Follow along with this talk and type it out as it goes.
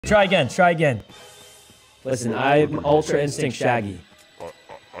Try again, try again. Listen, I'm Ultra Instinct Shaggy.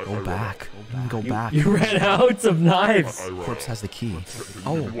 Go back. Go back. You ran out of knives. Corpse has the key.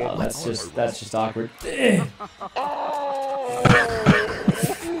 Oh, that's just awkward.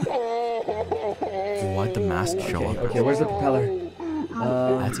 Why'd the mask show up? Okay, where's the propeller?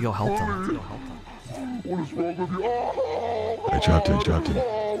 I had to go help them. I trapped him. You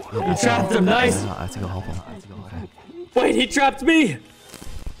trapped him, nice. I had to go help him. Okay. Wait, he trapped me.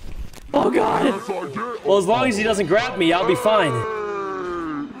 Oh god. Well, as long as he doesn't grab me, I'll be fine.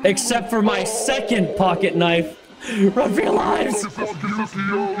 Except for my second pocket knife. Run for your lives! What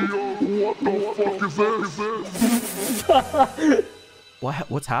the fuck is this?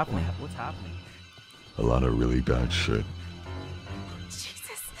 What's happening? A lot of really bad shit.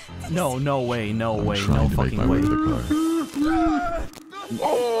 No way, no I'm way, trying no to fucking make my way way. to the car.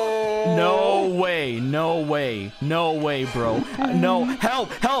 No way, no way, no way, bro. No, help!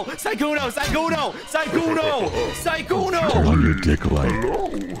 Sykkuno! Turn on your dick light.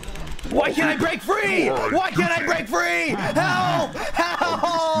 Why can't I break free? Help!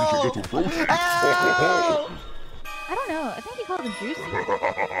 I don't know. I think he called him Juicy.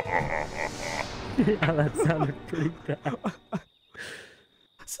 Yeah, that sounded pretty bad.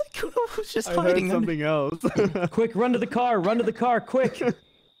 Sykkuno was just hiding something else. Quick, run to the car, quick.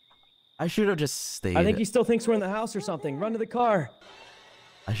 I should have just stayed. I think he still thinks we're in the house or something. Run to the car.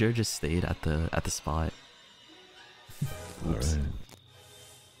 I should have just stayed at the spot. Oops. Alright.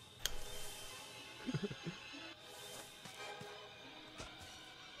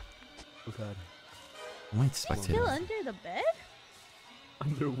 Oh god. I might spectate Still him. under the bed?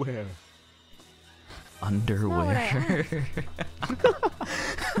 Underwear. Underwear.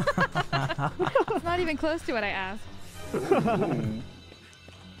 It's not even close to what I asked. Who's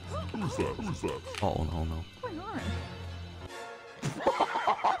that? Oh no. What's going on?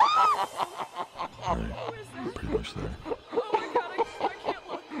 Alright, pretty much there.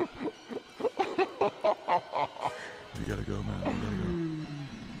 You gotta go, man.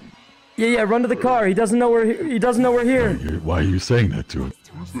 Yeah, run to the car. He doesn't know we're here. Why are you saying that to him?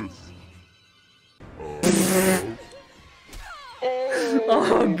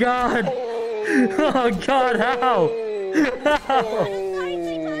 Oh god. Oh god, how?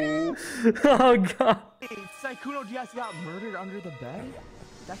 Oh god. Hey, Sykkuno just got murdered under the bed?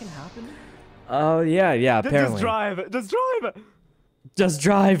 That can happen? Oh yeah, apparently. Just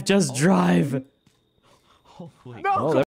drive! Just drive. Oh, wait. No,